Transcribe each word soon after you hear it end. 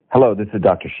Hello, this is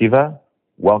Dr. Shiva.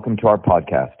 Welcome to our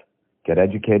podcast, Get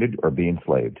Educated or Be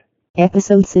Enslaved.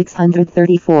 Episode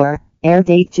 634, air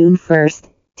date June 1st,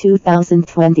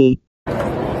 2020.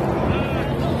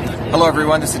 Hello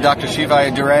everyone, this is Dr. Shiva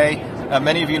Ayyadurai.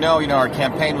 Many of you know our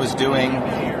campaign was doing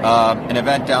an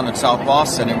event down in South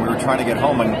Boston, and we were trying to get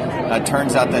home, and it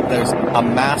turns out that there's a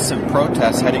massive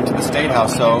protest heading to the State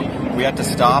House, so we had to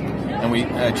stop and we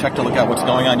checked to look at what's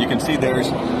going on. You can see there's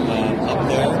up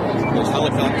there's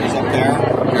helicopters up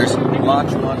there, there's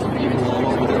lots and lots of people all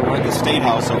over there. We're at the State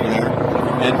House over there,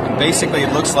 and basically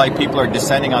it looks like people are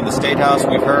descending on the State House.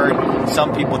 We've heard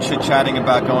some people chit-chatting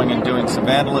about going and doing some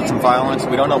vandalism, violence.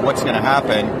 We don't know what's going to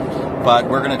happen, but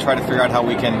we're going to try to figure out how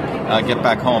we can get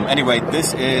back home. Anyway,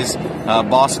 this is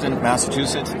Boston,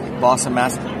 Massachusetts. Boston,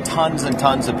 Mass. Tons and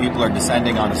tons of people are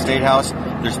descending on the State House.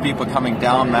 There's people coming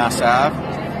down Mass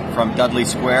Ave from Dudley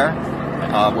Square.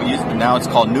 Now it's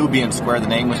called Nubian Square. The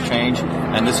name was changed,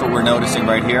 and this is what we're noticing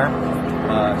right here.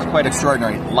 It's quite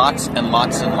extraordinary. Lots and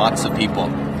lots and lots of people.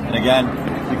 And again,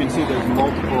 you can see there's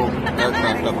multiple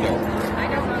aircraft up there.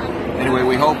 Anyway,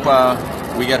 we hope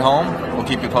we get home. We'll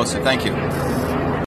keep you posted. Thank you.